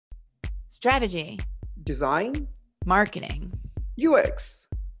strategy, design, marketing, UX,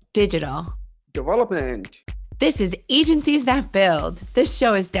 digital. development. This is Agencies That Build. This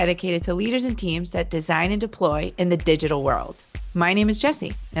show is dedicated to leaders and teams that design and deploy in the digital world. My name is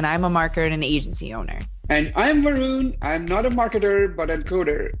Jessie, and I'm a marketer and an agency owner. And I'm Varun. I'm not a marketer, but a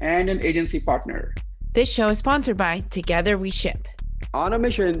coder and an agency partner. This show is sponsored by Together We Ship. On a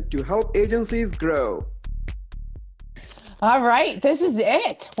mission to help agencies grow. All right, this is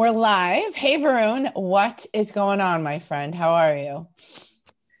it. We're live. Hey, Varun, what is going on, my friend? How are you?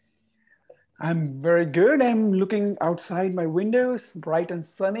 I'm very good. I'm looking outside my windows, bright and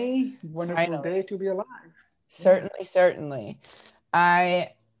sunny. Wonderful Finally. day to be alive. Certainly.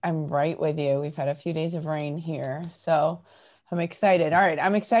 I'm right with you. We've had a few days of rain here, so I'm excited. All right,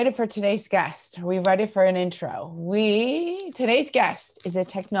 I'm excited for today's guest. Are we ready for an intro? Today's guest is a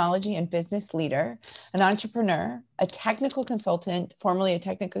technology and business leader, an entrepreneur, a technical consultant, formerly a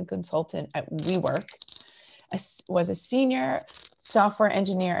technical consultant at WeWork, was a senior software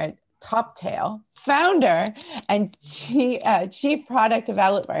engineer at TopTail, founder and chief product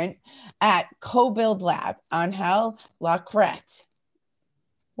development at Cobuild Lab. Angel Lacret.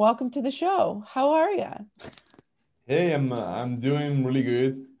 Welcome to the show. How are you? Hey, I'm doing really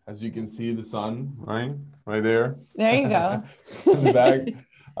good. As you can see, the sun, right there. There you go. In the back.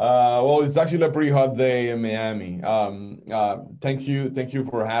 Well, it's actually a pretty hot day in Miami. Thank you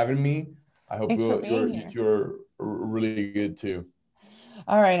for having me. I hope you're really good too.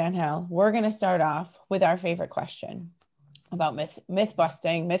 All right, Angel, we're going to start off with our favorite question about myth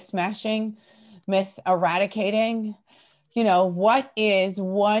busting, myth smashing, myth eradicating. What is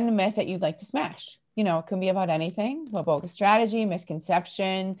one myth that you'd like to smash? It can be about anything, about a strategy,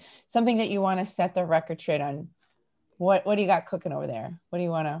 misconception, something that you want to set the record straight on. What do you got cooking over there? What do you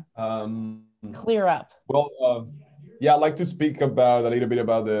want to clear up? Well, yeah, I'd like to speak about a little bit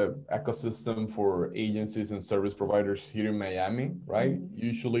about the ecosystem for agencies and service providers here in Miami, right? Mm-hmm.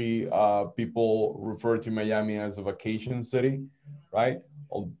 Usually people refer to Miami as a vacation city, right?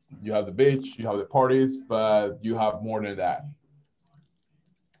 You have the beach, you have the parties, but you have more than that.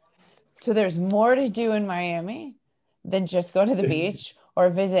 So there's more to do in Miami than just go to the beach or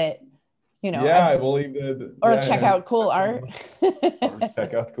visit, I believe that. Or check out cool art. Or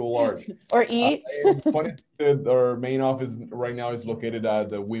check out cool art. Or eat. Funny that our main office right now is located at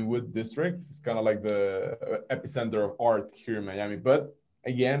the Wynwood district. It's kind of like the epicenter of art here in Miami. But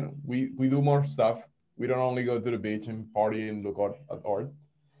again, we do more stuff. We don't only go to the beach and party and look at art.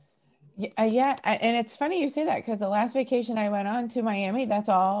 Yeah. And it's funny you say that because the last vacation I went on to Miami, that's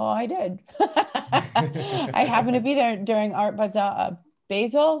all I did. I happened to be there during Art Basel.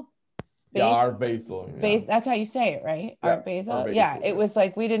 Art Basel. Yeah. That's how you say it, right? Yeah, Art Basel. Yeah, it was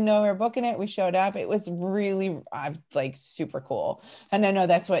like we didn't know we were booking it. We showed up. It was really like super cool. And I know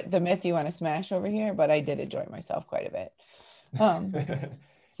that's what the myth you want to smash over here, but I did enjoy myself quite a bit.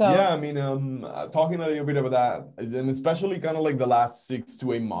 So yeah, I mean, talking a little bit about that, and especially kind of like the last 6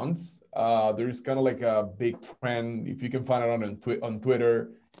 to 8 months, there is kind of like a big trend. If you can find it on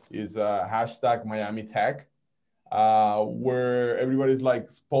Twitter, is hashtag Miami Tech, where everybody's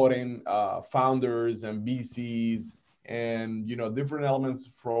like spotting founders and VCs and different elements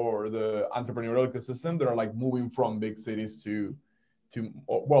for the entrepreneurial ecosystem that are like moving from big cities to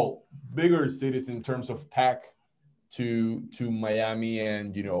bigger cities in terms of tech. To Miami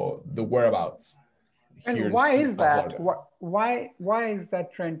and the whereabouts. And why is that? Why is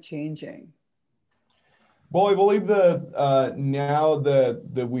that trend changing? Well, I believe that now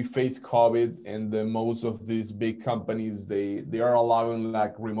that we face COVID and the most of these big companies they are allowing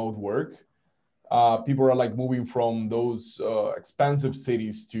like remote work. People are like moving from those expensive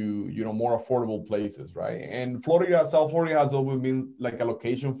cities to more affordable places, right? And South Florida has always been like a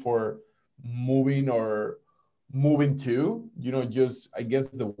location for moving to, just I guess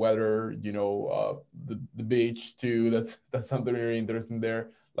the weather, the beach too. That's something very interesting there,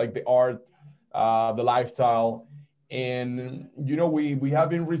 like the art, the lifestyle, and we have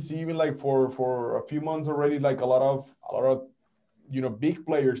been receiving like for a few months already like a lot of big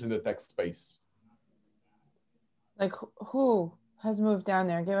players in the tech space. Like who has moved down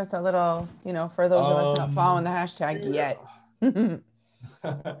there? Give us a little, for those of us not following the hashtag yet.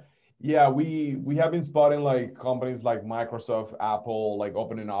 Yeah, we have been spotting like companies like Microsoft, Apple, like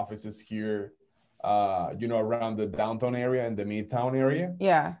opening offices here, around the downtown area and the Midtown area.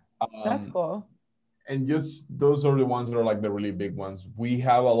 Yeah, that's cool. And just those are the ones that are like the really big ones. We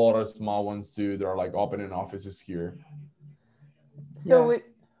have a lot of small ones too that are like opening offices here. So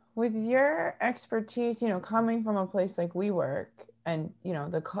with your expertise, coming from a place like WeWork and,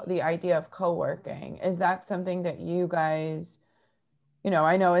 the idea of co-working, is that something that you guys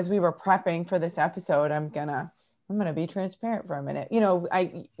I know as we were prepping for this episode, I'm gonna be transparent for a minute.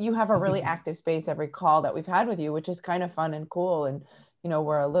 You have a really active space every call that we've had with you, which is kind of fun and cool. And,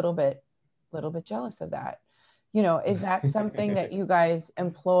 we're a little bit jealous of that. Is that something that you guys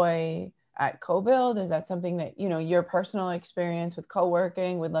employ at Cobuild? Is that something that, your personal experience with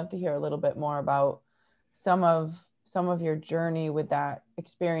co-working? Would love to hear a little bit more about some of your journey with that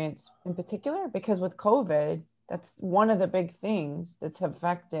experience in particular, because with COVID, that's one of the big things that's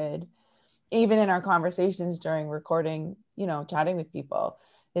affected, even in our conversations during recording, chatting with people.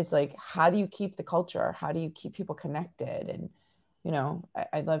 It's like, how do you keep the culture? How do you keep people connected? And,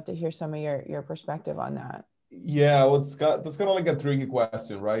 I'd love to hear some of your perspective on that. Yeah, well, that's kind of like a tricky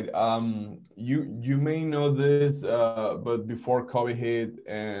question, right? You may know this, but before COVID hit,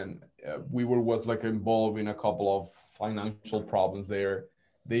 and was like involved in a couple of financial problems there.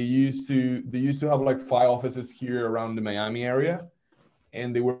 They used to have like 5 offices here around the Miami area,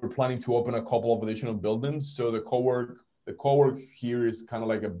 and they were planning to open a couple of additional buildings. So the co-work here is kind of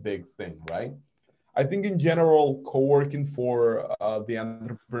like a big thing, right? I think in general, co-working for the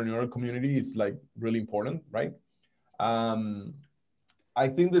entrepreneurial community is like really important, right? Um, I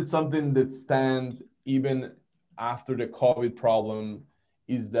think that something that stands even after the COVID problem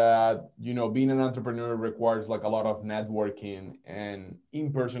is that, being an entrepreneur requires like a lot of networking, and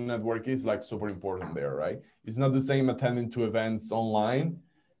in-person networking is like super important there, right? It's not the same attending to events online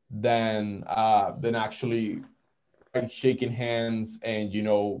than actually like shaking hands and,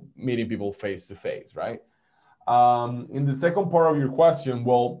 meeting people face to face, right? In the second part of your question,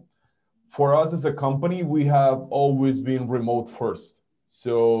 well, for us as a company, we have always been remote first.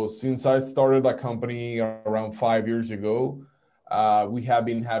 So since I started a company around 5 years ago, we have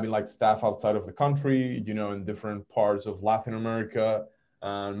been having like staff outside of the country, in different parts of Latin America,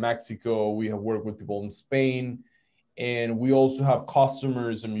 Mexico. We have worked with people in Spain, and we also have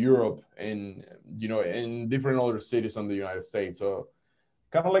customers in Europe and, in different other cities in the United States. So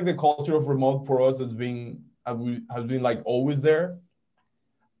kind of like the culture of remote for us has been like always there.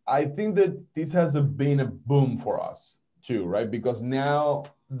 I think that this has been a boom for us too, right? Because now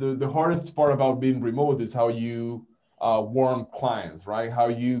the hardest part about being remote is how you warm clients, right? How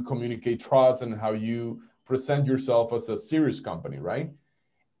you communicate trust and how you present yourself as a serious company, right?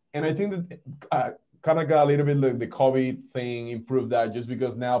 And I think that kind of got a little bit like the COVID thing improved that, just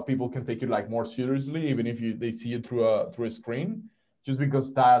because now people can take it like more seriously, even if they see it through a screen, just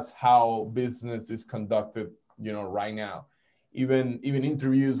because that's how business is conducted, right now. Even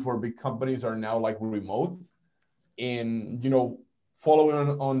interviews for big companies are now like remote, and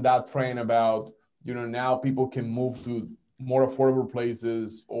following on that trend about now people can move to more affordable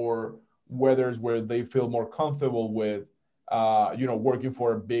places or weathers where they feel more comfortable with working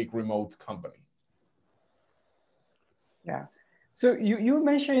for a big remote company. Yeah. So you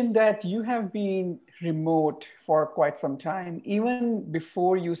mentioned that you have been remote for quite some time. Even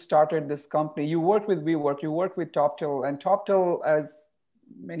before you started this company, you worked with WeWork, you worked with TopTill, and TopTill, as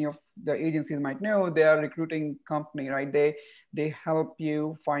many of the agencies might know, they are a recruiting company, right? They help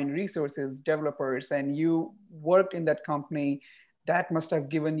you find resources, developers, and you worked in that company. That must have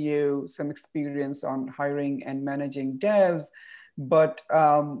given you some experience on hiring and managing devs. But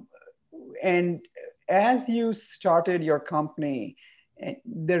and as you started your company,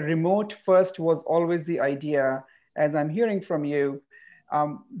 the remote first was always the idea, as I'm hearing from you.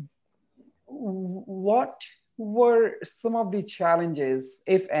 Um, what were some of the challenges,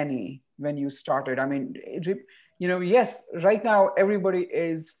 if any, when you started? I mean, yes, right now everybody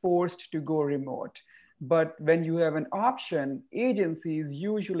is forced to go remote. But when you have an option, agencies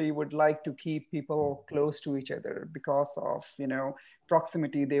usually would like to keep people close to each other because of,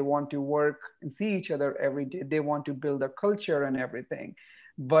 proximity. They want to work and see each other every day. They want to build a culture and everything.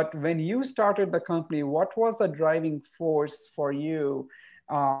 But when you started the company, what was the driving force for you?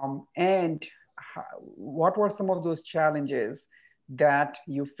 And what were some of those challenges that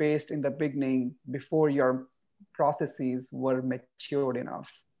you faced in the beginning before your processes were matured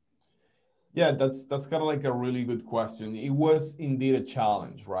enough? Yeah, that's kind of like a really good question. It was indeed a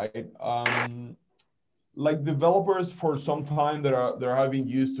challenge, right? Like developers for some time they're having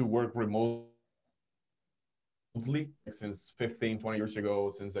used to work remotely since 15, 20 years ago,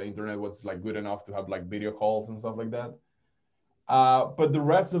 since the internet was like good enough to have like video calls and stuff like that. But the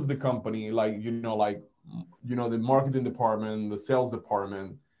rest of the company, like, the marketing department, the sales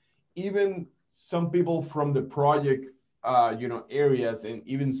department, even some people from the project, areas, and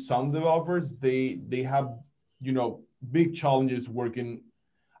even some developers, they have, big challenges working.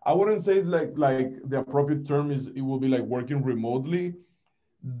 I wouldn't say like the appropriate term is it will be like working remotely,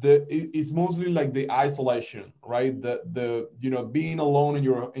 it's mostly like the isolation, right? The being alone in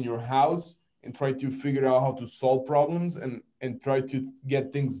your house and try to figure out how to solve problems and try to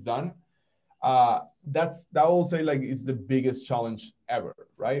get things done. That will say like is the biggest challenge ever,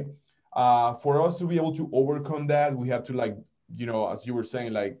 right? For us to be able to overcome that, we have to like, as you were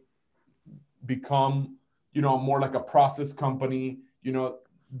saying, like become, more like a process company.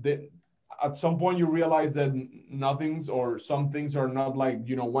 That at some point you realize that nothing's or some things are not like,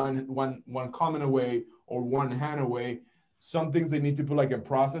 one comment away or one hand away. Some things they need to put like a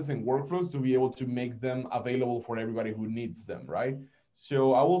process and workflows to be able to make them available for everybody who needs them, right?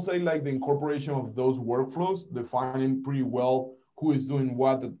 So I will say like the incorporation of those workflows, defining pretty well who is doing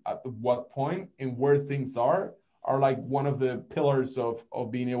what at what point and where things are like one of the pillars of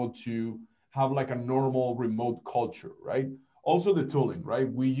being able to have like a normal remote culture, right? Also the tooling,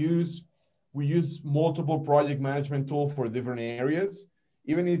 right? We use multiple project management tools for different areas.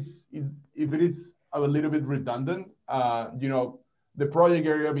 Even if it is a little bit redundant, the project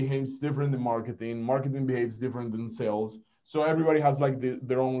area behaves different than marketing. Marketing behaves different than sales. So everybody has like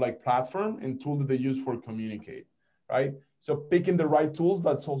their own like platform and tool that they use for communicate, right? So picking the right tools,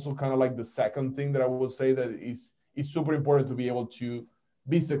 that's also kind of like the second thing that I would say that is super important to be able to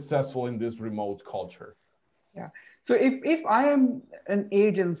be successful in this remote culture. Yeah. So if I am an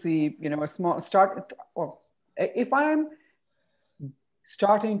agency, a small start, or if I am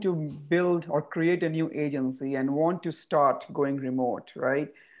starting to build or create a new agency and want to start going remote,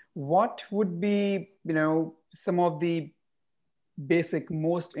 right? What would be, some of the basic,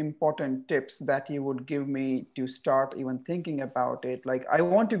 most important tips that you would give me to start even thinking about it? Like, I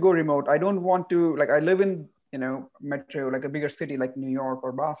want to go remote. I don't want to, like, I live in, metro, like a bigger city like New York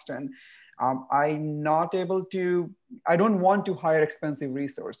or Boston. I'm not able to, I don't want to hire expensive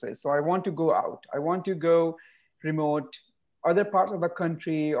resources. So I want to go out. I want to go remote, other parts of the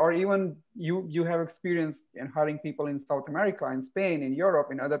country, or even you have experience in hiring people in South America, in Spain, in Europe,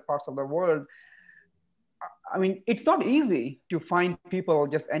 in other parts of the world. I mean, it's not easy to find people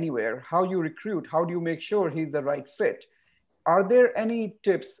just anywhere. How you recruit, how do you make sure he's the right fit? Are there any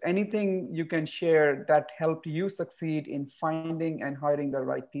tips, anything you can share that helped you succeed in finding and hiring the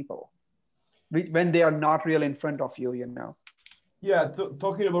right people when they are not real in front of you? Yeah,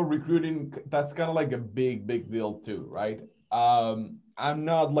 talking about recruiting, that's kind of like a big deal too, right? I'm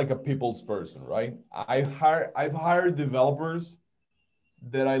not like a people's person, right? I've hired developers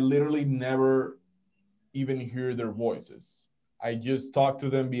that I literally never even hear their voices. I just talk to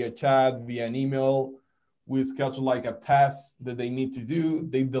them via chat, via an email. We schedule like a test that they need to do.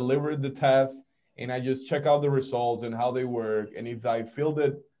 They deliver the test, and I just check out the results and how they work. And if I feel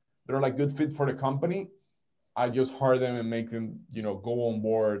that they're like good fit for the company, I just hire them and make them, go on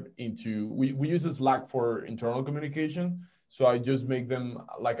board into, we use a Slack for internal communication. So I just make them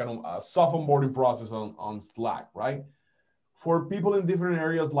like a soft onboarding process on Slack, right? For people in different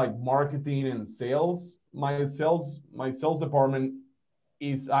areas like marketing and sales, my sales department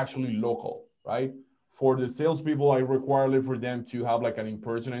is actually local, right? For the salespeople, I require for them to have like an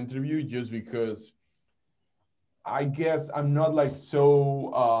in-person interview just because I guess I'm not like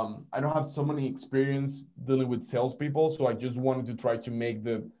I don't have so many experience dealing with salespeople. So I just wanted to try to make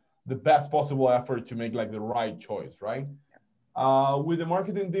the best possible effort to make like the right choice, right? With the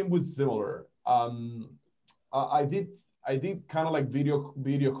marketing team was similar. I did kind of like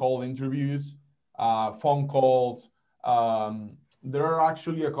video call interviews, phone calls. There are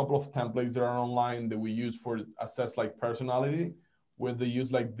actually a couple of templates that are online that we use for assess like personality, where they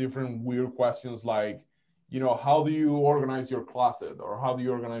use like different weird questions like, how do you organize your closet, or how do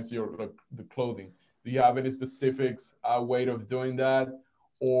you organize the clothing? Do you have any specifics way of doing that?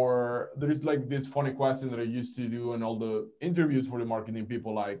 Or there is like this funny question that I used to do in all the interviews for the marketing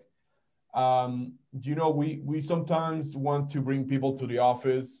people, like, we sometimes want to bring people to the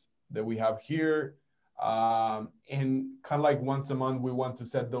office that we have here. And kind of like once a month, we want to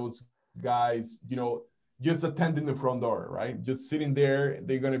set those guys, just attending the front door, right? Just sitting there.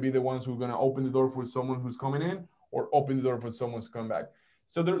 They're going to be the ones who are going to open the door for someone who's coming in, or open the door for someone who's coming back.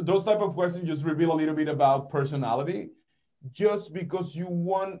 So those type of questions just reveal a little bit about personality, just because you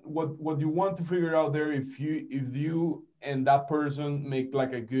want what you want to figure out there, if you and that person make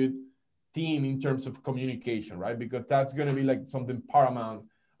like a good team in terms of communication, right? Because that's going to be like something paramount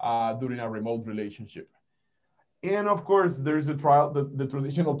during a remote relationship. And of course, there's the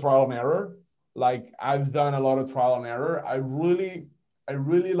traditional trial and error. Like, I've done a lot of trial and error. I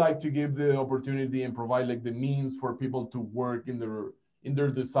really like to give the opportunity and provide like the means for people to work in their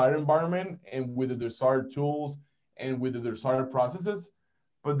desired environment and with the desired tools and with the desired processes.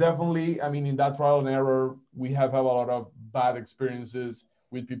 But definitely, I mean, in that trial and error, we have had a lot of bad experiences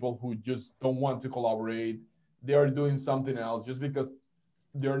with people who just don't want to collaborate. They are doing something else just because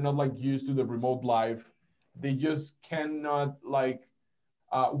they're not like used to the remote life. They just cannot like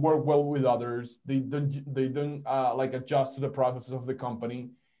work well with others. They don't like adjust to the processes of the company.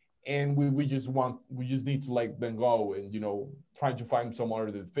 And we just need to like then go and, try to find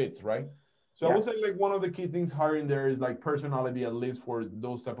someone that fits, right? So I Yeah. would say like one of the key things hiring there is like personality, at least for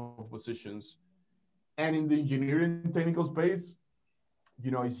those type of positions. And in the engineering technical space,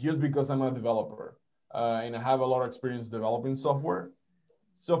 it's just because I'm a developer and I have a lot of experience developing software.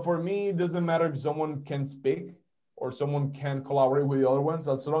 So for me, it doesn't matter if someone can speak or someone can collaborate with the other ones.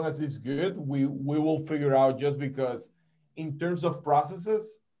 As long as it's good, we will figure out, just because in terms of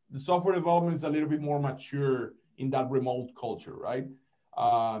processes, the software development is a little bit more mature in that remote culture, right?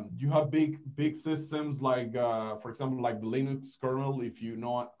 You have big systems like, for example, like the Linux kernel, if you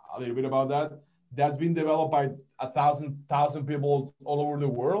know a little bit about that, that's been developed by a thousand people all over the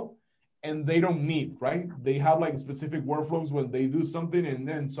world, and they don't meet, right? They have like specific workflows when they do something, and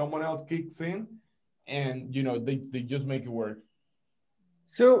then someone else kicks in, and they just make it work.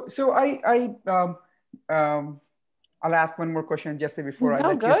 So I'll ask one more question, Jesse, before I No,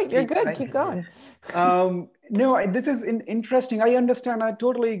 let you good. You're speak. good. Right? Keep going. No, this is interesting. I understand. I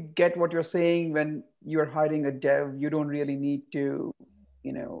totally get what you're saying. When you're hiring a dev, you don't really need to,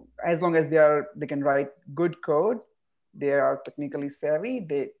 as long as they can write good code, they are technically savvy.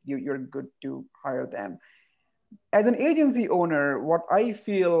 You're good to hire them. As an agency owner, what I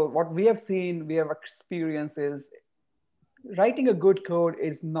feel, what we have seen, we have experienced is writing a good code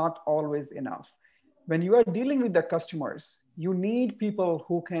is not always enough. When you are dealing with the customers, you need people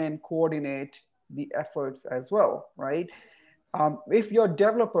who can coordinate the efforts as well, right? If your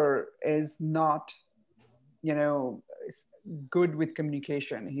developer is not, you know, good with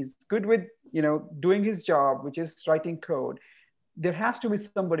communication, he's good with, doing his job, which is writing code, there has to be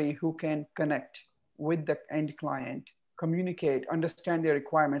somebody who can connect with the end client, communicate, understand their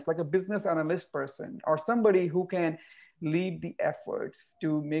requirements, like a business analyst person, or somebody who can lead the efforts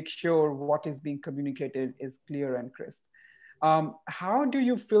to make sure what is being communicated is clear and crisp. How do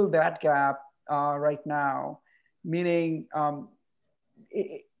you fill that gap right now? Meaning,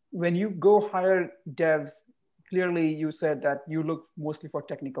 when you go hire devs, clearly you said that you look mostly for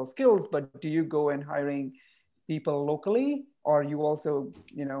technical skills, but do you go and hiring people locally, or you also,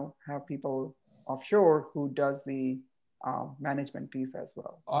 have people offshore who does the management piece as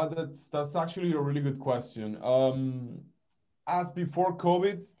well? That's actually a really good question. As before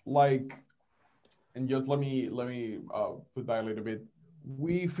COVID, like, and just let me put that a little bit.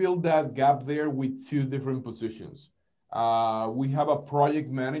 We filled that gap there with two different positions. We have a project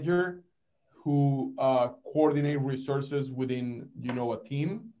manager who coordinate resources within a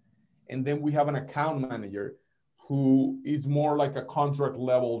team, and then we have an account manager who is more like a contract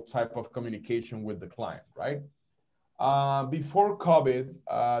level type of communication with the client, right? Before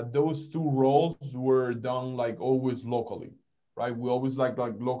COVID, those two roles were done like always locally, right? We always like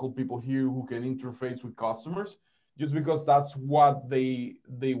local people here who can interface with customers, just because that's what they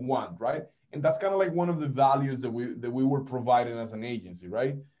want, right? And that's kind of like one of the values that we were providing as an agency,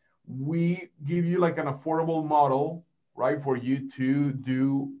 right? We give you like an affordable model, right, for you to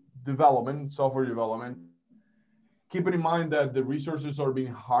do development, software development, keeping in mind that the resources are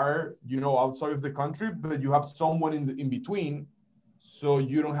being hired, outside of the country, but you have someone in between, so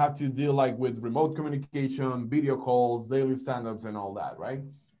you don't have to deal like with remote communication, video calls, daily stand-ups, and all that, right?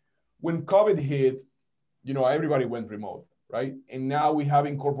 When COVID hit, everybody went remote, right? And now we have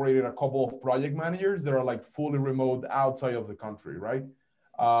incorporated a couple of project managers that are like fully remote outside of the country, right?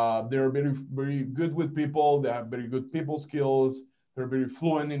 They're very, very good with people. They have very good people skills. They're very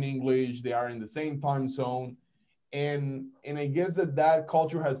fluent in English. They are in the same time zone. And I guess that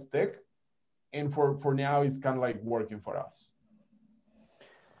culture has stick, and for now it's kind of like working for us.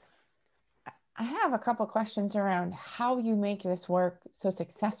 I have a couple questions around how you make this work so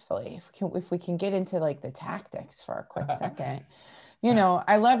successfully. If we can get into like the tactics for a quick second.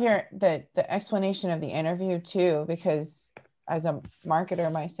 I love the explanation of the interview too, because as a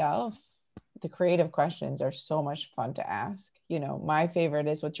marketer myself, the creative questions are so much fun to ask. My favorite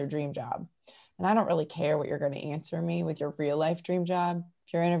is, what's your dream job? And I don't really care what you're going to answer me with your real life dream job.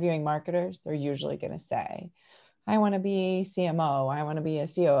 If you're interviewing marketers, they're usually going to say, I want to be CMO. I want to be a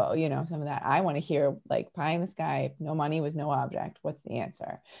COO, some of that. I want to hear like pie in the sky, no money was no object. What's the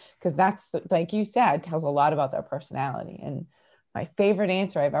answer? Because that's, like you said, tells a lot about their personality. And my favorite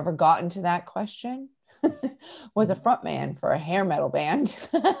answer I've ever gotten to that question was a front man for a hair metal band.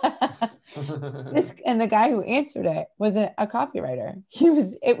 And the guy who answered it was a copywriter.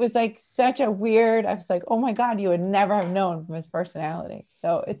 It was like such a weird, I was like, oh my God, you would never have known from his personality.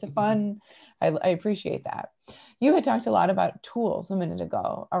 So it's a fun, I appreciate that. You had talked a lot about tools a minute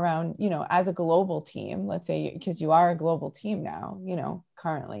ago around, as a global team, let's say, because you are a global team now,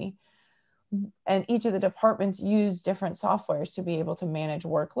 currently, and each of the departments use different softwares to be able to manage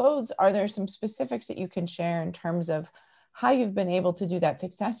workloads. Are there some specifics that you can share in terms of how you've been able to do that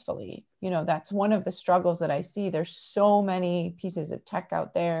successfully? That's one of the struggles that I see. There's so many pieces of tech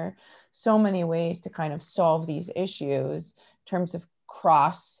out there, so many ways to kind of solve these issues in terms of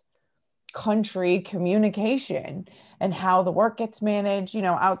cross country communication and how the work gets managed,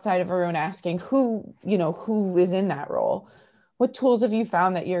 outside of Arun asking who is in that role. What tools have you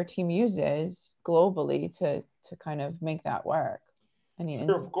found that your team uses globally to kind of make that work?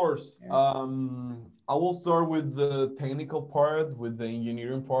 Sure, of course. I will start with the technical part, with the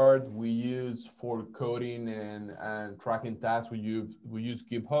engineering part. We use for coding and tracking tasks. We use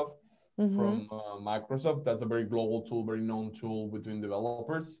GitHub from Microsoft. That's a very global tool, very known tool between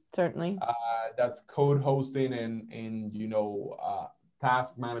developers. Certainly. That's code hosting and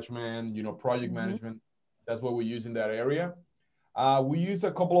task management, project management. That's what we use in that area. We use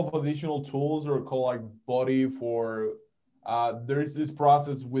a couple of additional tools or called like Buddy for, there is this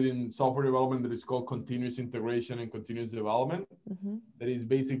process within software development that is called continuous integration and continuous development. That is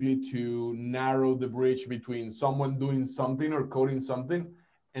basically to narrow the bridge between someone doing something or coding something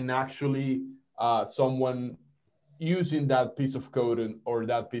and actually someone using that piece of code or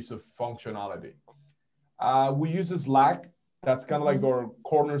that piece of functionality. We use Slack. That's kind of like our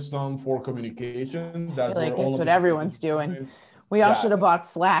cornerstone for communication. That's like that's what everyone's doing. We all should have bought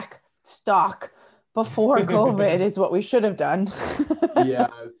Slack stock before COVID is what we should have done. Yeah.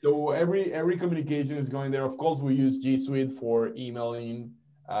 So every communication is going there. Of course, we use G Suite for emailing.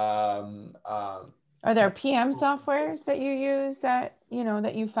 Are there PM softwares that you use that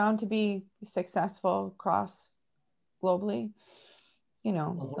you found to be successful across globally?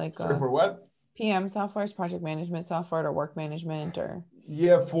 Sorry, for what? PM softwares, project management software, or work management, or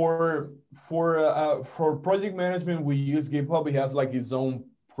yeah, for project management, we use GitHub. It has like its own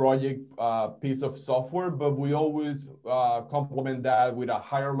project piece of software, but we always complement that with a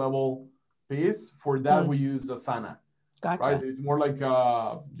higher level piece. For that, we use Asana. Gotcha. Right? It's more like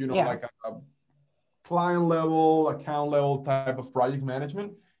like a client level, account level type of project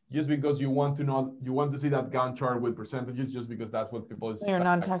management. Just because you want to see that Gantt chart with percentages, just because that's what people expect. Your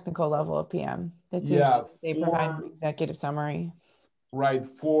non-technical level of PM. That's they provide an executive summary. Right.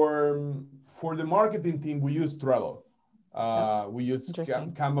 For the marketing team, we use Trello. We use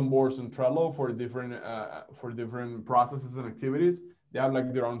Kanban boards and Trello for different processes and activities. They have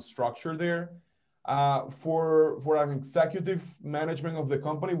like their own structure there. For an executive management of the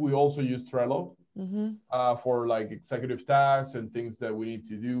company, we also use Trello. For like executive tasks and things that we need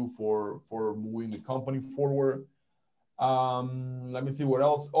to do for moving the company forward. Let me see what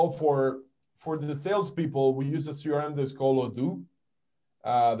else. Oh, for the salespeople, we use a CRM that's called Odoo.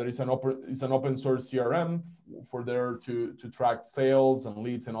 There is an open source CRM for there to track sales and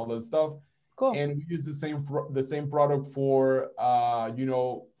leads and all that stuff. Cool. And we use the same product for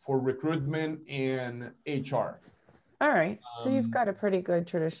for recruitment and HR. All right. So you've got a pretty good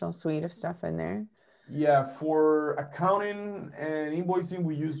traditional suite of stuff in there. Yeah. For accounting and invoicing,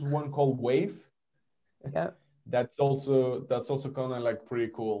 we use one called Wave. Yep. That's also kind of like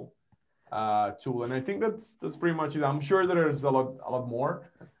pretty cool tool. And I think that's pretty much it. I'm sure there's a lot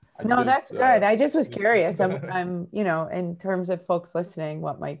more. That's good. I just was curious. I'm in terms of folks listening,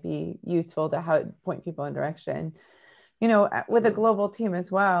 what might be useful to how point people in direction. With a global team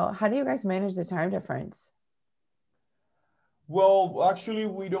as well, how do you guys manage the time difference? Well, actually,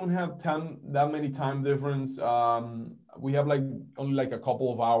 we don't have that many time difference. We have only like a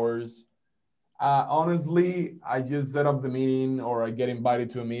couple of hours. Honestly, I just set up the meeting or I get invited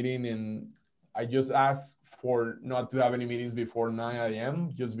to a meeting and I just ask for not to have any meetings before 9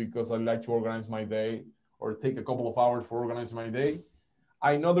 a.m. just because I like to organize my day or take a couple of hours for organizing my day.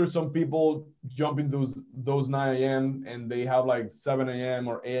 I know there's some people jumping those 9 a.m. and they have like 7 a.m.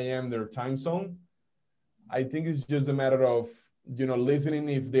 or 8 a.m. their time zone. I think it's just a matter of, listening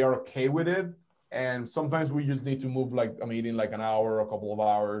if they are okay with it. And sometimes we just need to move like a meeting, like an hour, a couple of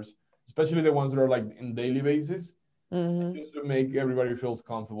hours, especially the ones that are like in daily basis, just to make everybody feels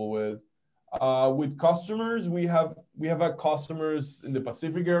comfortable with. With customers, we have had customers in the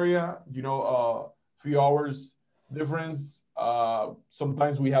Pacific area, 3 hours difference.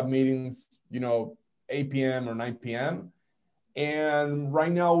 Sometimes we have meetings, 8 p.m. or 9 p.m. And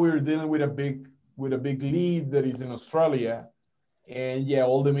right now we're dealing with a big with a big lead that is in Australia. And yeah,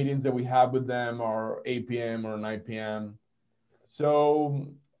 all the meetings that we have with them are 8 p.m. or 9 p.m. So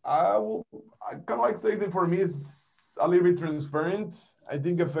I kind of like say that for me it's a little bit transparent. I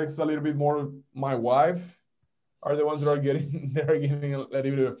think affects a little bit more my wife are the ones that are getting that are getting a little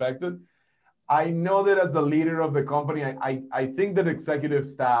bit affected. I know that as the leader of the company, I think that executive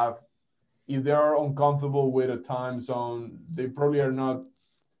staff, if they are uncomfortable with a time zone, they probably are not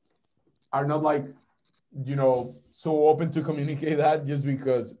like, so open to communicate that, just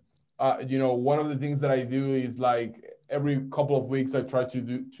because one of the things that I do is like every couple of weeks I try to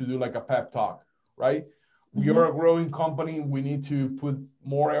do like a pep talk, right? We are a growing company. We need to put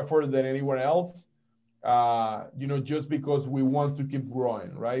more effort than anywhere else, just because we want to keep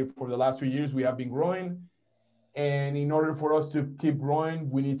growing, right? For the last few years, we have been growing. And in order for us to keep growing,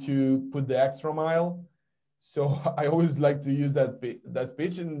 we need to put the extra mile. So I always like to use that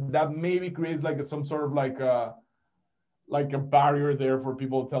speech, and that maybe creates like some sort of like a barrier there for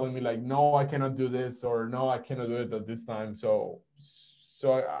people telling me like, no, I cannot do this, or no, I cannot do it at this time. So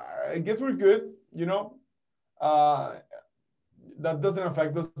I guess we're good, that doesn't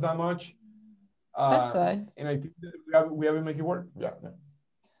affect us that much. That's good. And I think that we have to make it work. Yeah.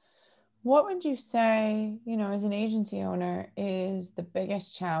 What would you say, as an agency owner, is the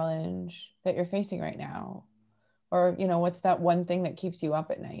biggest challenge that you're facing right now? Or, what's that one thing that keeps you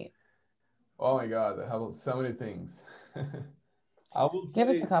up at night? Oh my God, I have so many things. I will say, give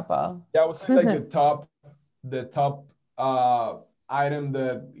us a couple. Yeah, I would say like the top item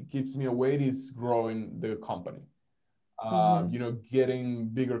that keeps me awake is growing the company. Getting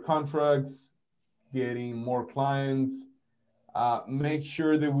bigger contracts, getting more clients, make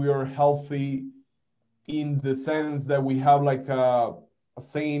sure that we are healthy in the sense that we have like a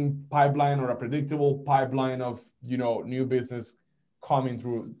sane pipeline or a predictable pipeline of, new business coming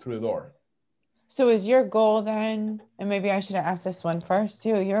through the door. So is your goal then, and maybe I should have asked this one first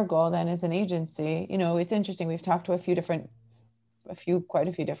too, your goal then as an agency, it's interesting. We've talked to quite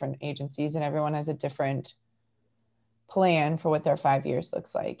a few different agencies, and everyone has a different plan for what their 5 years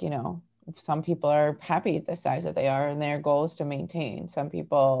looks like. Some people are happy at the size that they are, and their goal is to maintain. Some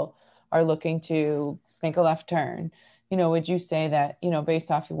people are looking to make a left turn. Would you say that,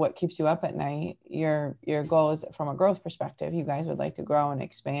 based off of what keeps you up at night, your goal is from a growth perspective, you guys would like to grow and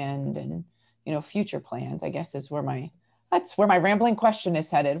expand, and, future plans, I guess, that's where my rambling question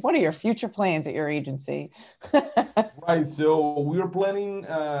is headed. What are your future plans at your agency? Right. So we were planning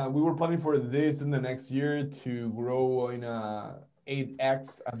for this in the next year to grow in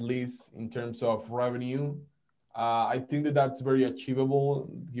 8x at least in terms of revenue. I think that that's very achievable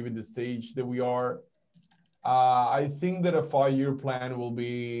given the stage that we are. I think that a 5-year plan will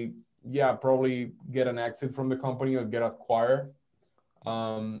be, probably get an exit from the company or get acquired.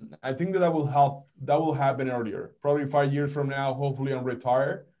 I think that will happen earlier, probably 5 years from now. Hopefully I'm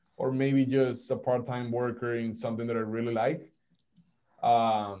retired, or maybe just a part-time worker in something that I really like.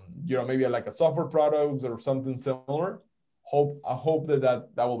 Maybe like a software product or something similar. I hope that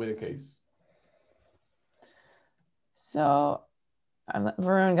will be the case. So,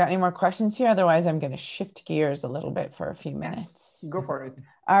 Varun, got any more questions here? Otherwise, I'm going to shift gears a little bit for a few minutes. Go for it.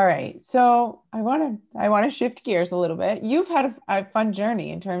 All right. So I want to shift gears a little bit. You've had a fun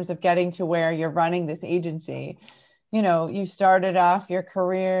journey in terms of getting to where you're running this agency. You started off your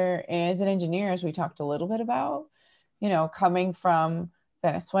career as an engineer, as we talked a little bit about, coming from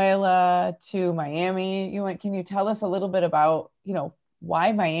Venezuela to Miami. Can you tell us a little bit about,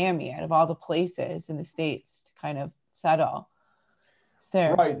 why Miami out of all the places in the States to kind of settle? Is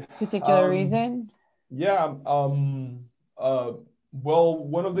there a particular reason? Yeah. Well,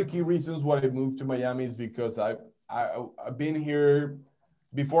 one of the key reasons why I moved to Miami is because I've been here.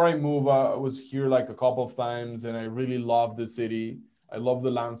 Before I moved, I was here like a couple of times, and I really love the city. I love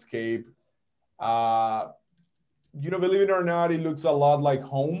the landscape. Believe it or not, it looks a lot like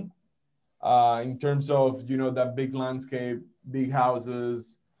home in terms of, that big landscape, big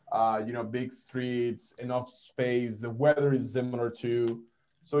houses, big streets, enough space. The weather is similar too.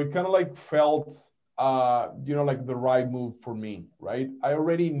 So it kind of like felt, like the right move for me, right? I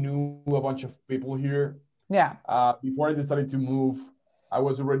already knew a bunch of people here. Yeah. Before I decided to move, I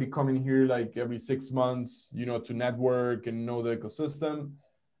was already coming here like every 6 months, to network and know the ecosystem.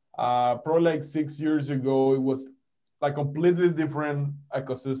 Probably like 6 years ago, it was like completely different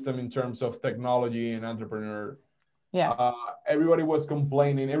ecosystem in terms of technology and entrepreneur. Yeah. Everybody was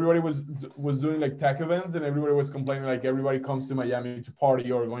complaining. Everybody was doing like tech events, and everybody was complaining like everybody comes to Miami to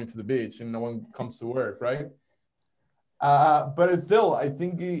party or going to the beach, and no one comes to work, right? But still, I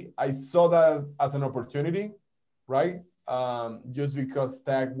think I saw that as an opportunity, right? just because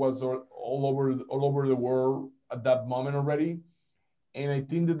tech was all over the world at that moment already. And I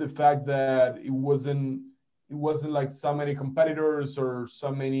think that the fact that it wasn't like so many competitors or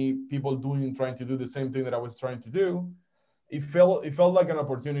so many people trying to do the same thing that I was trying to do, it felt like an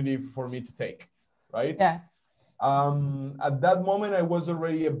opportunity for me to take, right? Yeah. At that moment, I was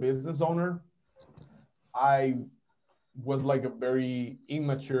already a business owner. I was like a very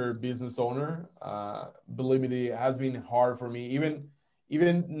immature business owner. Believe me, it has been hard for me.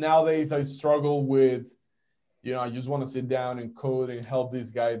 Even nowadays, I struggle with, I just want to sit down and code and help this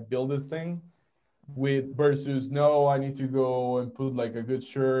guy build this thing. With versus no, I need to go and put like a good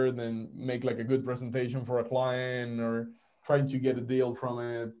shirt and make like a good presentation for a client or trying to get a deal from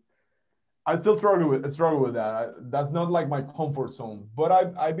it. I still struggle with that. That's not like my comfort zone. But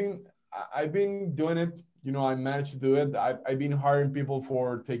I've been doing it. I managed to do it. I've been hiring people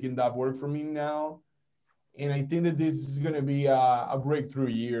for taking that work from me now, and I think that this is going to be a breakthrough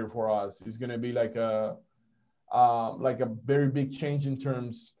year for us. It's going to be like a very big change in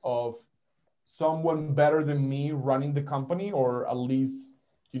terms of someone better than me running the company, or at least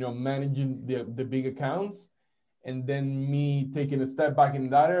managing the big accounts, and then me taking a step back in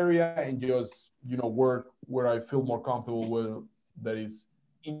that area and just work where I feel more comfortable with, that is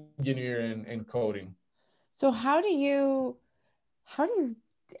engineering and coding. So how do you,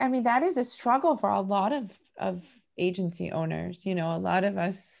 I mean, that is a struggle for a lot of agency owners. A lot of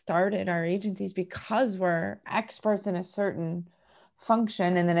us started our agencies because we're experts in a certain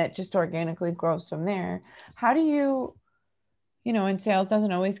function, and then it just organically grows from there. How do you, and sales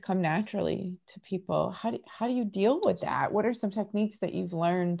doesn't always come naturally to people. How do you deal with that? What are some techniques that you've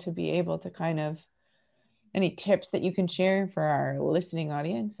learned to be able to kind of, any tips that you can share for our listening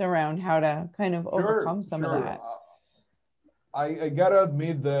audience around how to kind of Sure, overcome some of sure. that? I gotta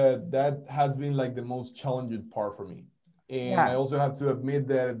admit that has been like the most challenging part for me. And I Yeah. also have to admit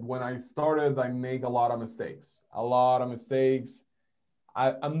that when I started, I make a lot of mistakes. A lot of mistakes.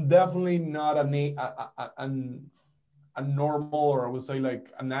 I'm definitely not a normal, or I would say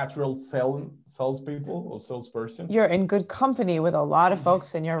like a natural salespeople or salesperson. You're in good company with a lot of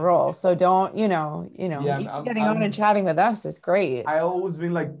folks in your role. So don't, Yeah, even getting on and chatting with us is great. I always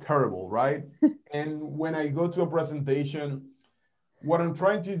been like terrible, right? And when I go to a presentation, what I'm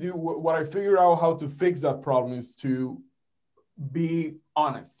trying to do, what I figure out how to fix that problem is to be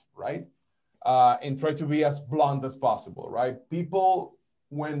honest, right? And try to be as blunt as possible, right? People,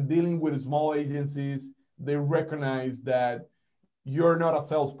 when dealing with small agencies, they recognize that you're not a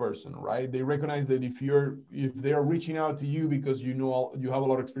salesperson, right? They recognize that if they're reaching out to you because you have a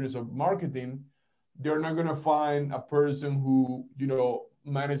lot of experience of marketing, they're not going to find a person who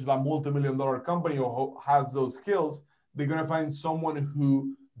manages a multi-million-dollar company or who has those skills. They're going to find someone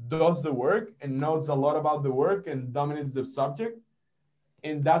who does the work and knows a lot about the work and dominates the subject,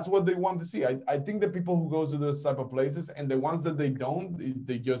 and that's what they want to see. I think the people who goes to those type of places, and the ones that they don't,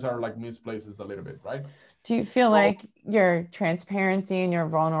 they just are like misplaces a little bit, right? Do you feel So, like your transparency and your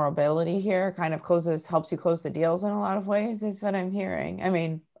vulnerability here kind of helps you close the deals in a lot of ways, is what I'm hearing? I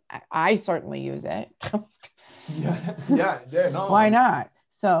mean, I certainly use it. yeah, no, Why not?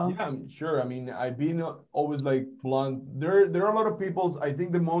 So, yeah, I'm sure. I mean, I've been always like blunt. There are a lot of people. I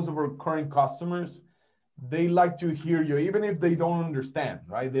think the most of our current customers, they like to hear you, even if they don't understand,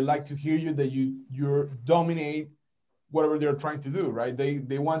 right? They like to hear you that you dominate whatever they're trying to do, right?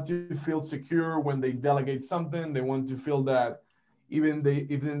 They want to feel secure when they delegate something. They want to feel that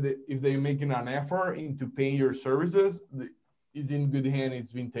if they're making an effort into paying your services, it's in good hand.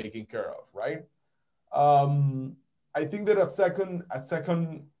 It's been taken care of, right? Um, I think that a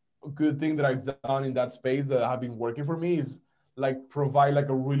second good thing that I've done in that space that have been working for me is like provide like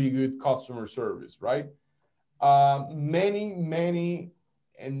a really good customer service, right? Many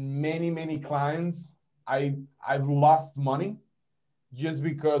clients, I've lost money just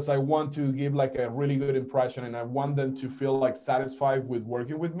because I want to give like a really good impression and I want them to feel like satisfied with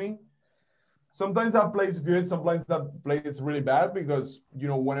working with me. Sometimes that plays good, sometimes that plays really bad because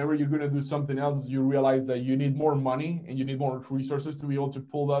whenever you're going to do something else, you realize that you need more money and you need more resources to be able to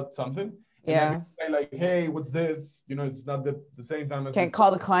pull out something. And then yeah. you say like, hey, what's this? It's not the same time as Can't before.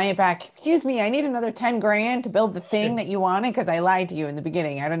 call the client back. Excuse me, I need another 10 grand to build the thing that you wanted because I lied to you in the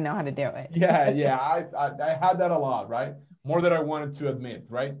beginning. I didn't know how to do it. Yeah. I had that a lot, right? More than I wanted to admit,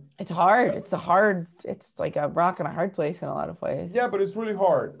 right? It's hard. It's like a rock and a hard place in a lot of ways. Yeah, but it's really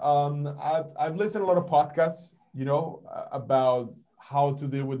hard. I've listened to a lot of podcasts, about how to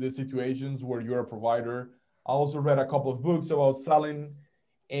deal with these situations where you're a provider. I also read a couple of books about selling,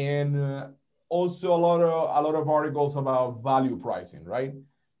 and also a lot of articles about value pricing, right?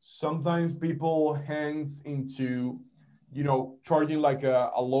 Sometimes people hangs into charging like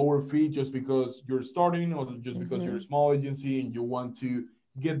a lower fee just because you're starting or just because you're a Mhm. small agency and you want to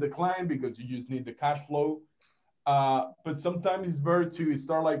get the client because you just need the cash flow. But sometimes it's better to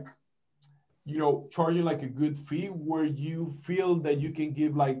start like, charging like a good fee where you feel that you can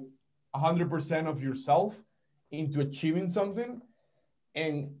give like 100% of yourself into achieving something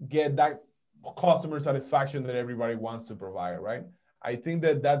and get that customer satisfaction that everybody wants to provide, right? I think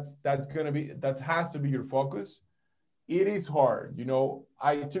that that has to be your focus. It is hard,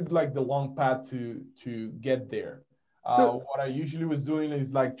 I took like the long path to get there. So What I usually was doing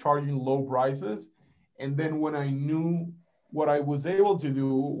is like charging low prices, and then when I knew what I was able to do,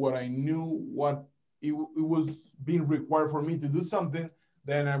 what I knew what it was being required for me to do something,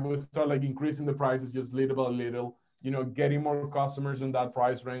 then I would start like increasing the prices just little by little, getting more customers in that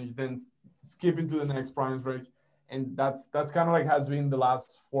price range, then skipping to the next price range, and that's kind of like has been the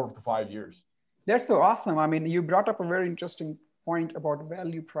last 4 to 5 years. that's so awesome. I mean, you brought up a very interesting point about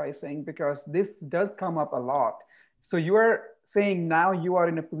value pricing because this does come up a lot. So you are saying now you are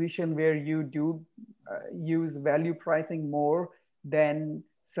in a position where you do use value pricing more than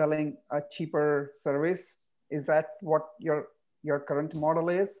selling a cheaper service. Is that what your current model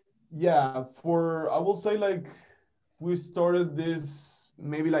is? Yeah, I will say like we started this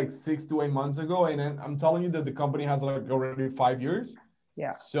maybe like 6 to 8 months ago, and I'm telling you that the company has like already 5 years.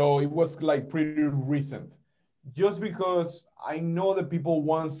 Yeah. So it was like pretty recent. Just because I know that people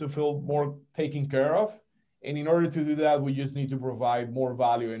wants to feel more taken care of, and in order to do that, we just need to provide more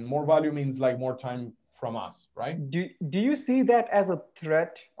value, and more value means like more time from us, right? Do you see that as a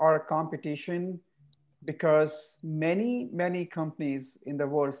threat or a competition? Because many companies in the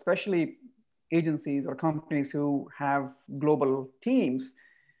world, especially agencies or companies who have global teams,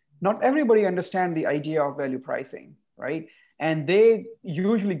 not everybody understand the idea of value pricing, right? And they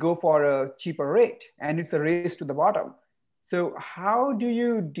usually go for a cheaper rate, and it's a race to the bottom. So how do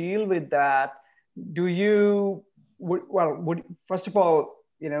you deal with that? Do you would first of all,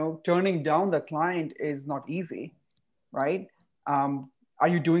 turning down the client is not easy, right? Are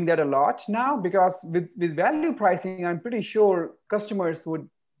you doing that a lot now? Because with value pricing, I'm pretty sure customers would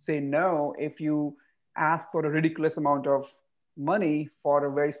say no if you ask for a ridiculous amount of money for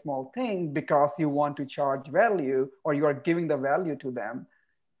a very small thing because you want to charge value or you are giving the value to them.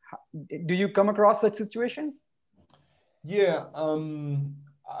 Do you come across such situations? Yeah,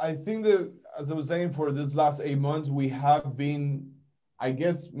 I think that as I was saying, for this last 8 months, we have been, I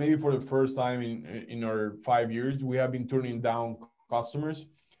guess maybe for the first time in our 5 years, we have been turning down customers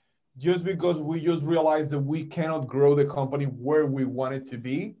just because we just realized that we cannot grow the company where we want it to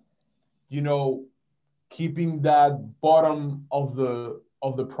be. You know, keeping that bottom of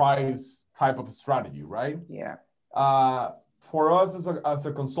the price type of strategy, right? Yeah. For us as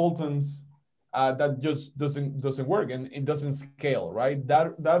a consultants, that just doesn't work, and it doesn't scale, right?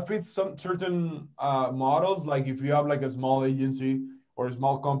 That fits some certain models. Like if you have like a small agency or a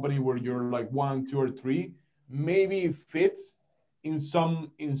small company where you're like one, two, or three, maybe it fits in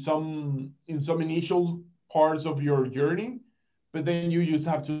some initial parts of your journey, but then you just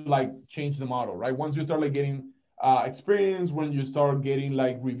have to like change the model, right? Once you start like getting experience, when you start getting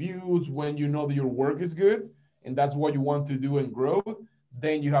like reviews, when you know that your work is good and that's what you want to do and grow,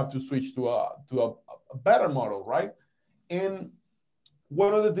 then you have to switch to a better model, right? And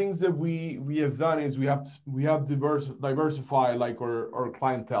one of the things that we have done is we have diversified like our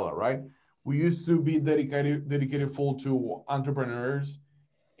clientele, right? We used to be dedicated full to entrepreneurs,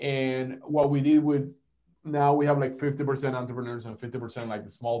 and what we did with now we have like 50% entrepreneurs and 50% like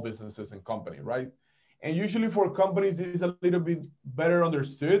small businesses and company, right? And usually for companies, it's a little bit better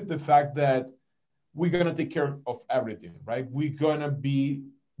understood the fact that we're gonna take care of everything, right? We're gonna be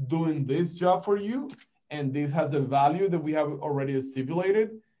doing this job for you, and this has a value that we have already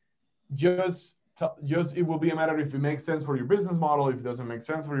stipulated. Just it will be a matter if it makes sense for your business model. If it doesn't make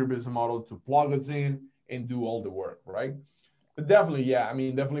sense for your business model, to plug us in and do all the work, right? But definitely, yeah. I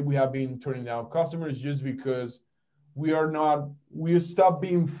mean, definitely, we have been turning down customers just because we stop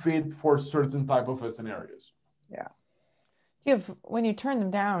being fit for certain type of scenarios. Yeah. When you turn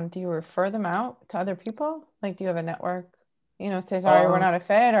them down, do you refer them out to other people? Like, do you have a network, say, sorry, we're Uh, not a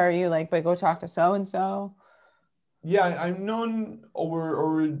fit? Or are you like, but go talk to so-and-so? yeah, I've known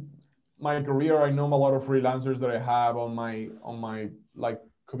over my career. I know a lot of freelancers that I have on my like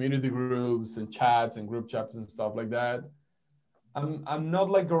community groups and chats and group chats and stuff like that. I'm not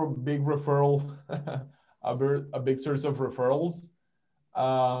like a big referral, a big source of referrals.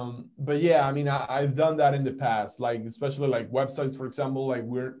 But yeah, I mean, I've done that in the past, like especially like websites, for example. Like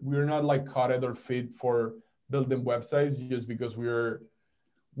we're not like cut or fit for building websites just because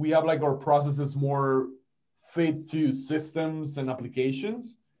we have like our processes more fit to systems and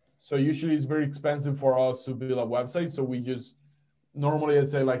applications. So usually it's very expensive for us to build a website. So we just normally I'd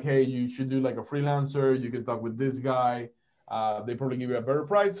say like, hey, you should do like a freelancer. You can talk with this guy. They probably give you a better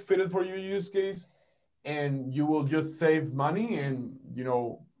price fitted for your use case, and you will just save money. And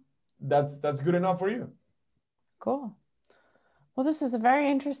that's good enough for you. Cool. Well, this was a very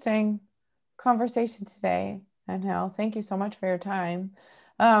interesting conversation today, Angel. Thank you so much for your time.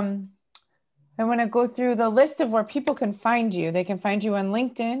 I want to go through the list of where people can find you. They can find you on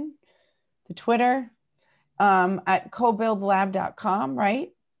LinkedIn, the Twitter, at cobuildlab.com,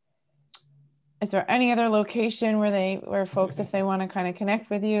 right? Is there any other location where folks, if they want to kind of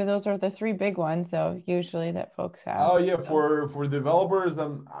connect with you, those are the three big ones, though, usually that folks have. Oh yeah, for developers,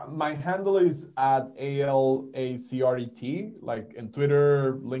 my handle is at ALACRET, like in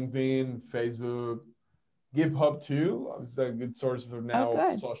Twitter, LinkedIn, Facebook, GitHub too. It's a good source for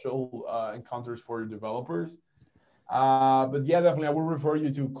now social encounters for developers. But yeah, definitely, I will refer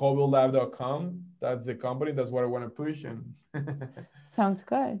you to cobuildlab.com. That's the company. That's what I want to push. And sounds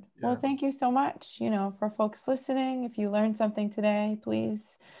good. Yeah. Well, thank you so much. For folks listening, if you learned something today,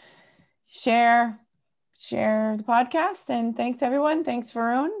 please share the podcast. And thanks, everyone. Thanks,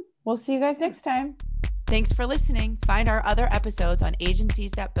 Varun. We'll see you guys next time. Thanks for listening. Find our other episodes on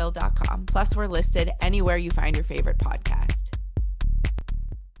agencies.build.com. Plus, we're listed anywhere you find your favorite podcast.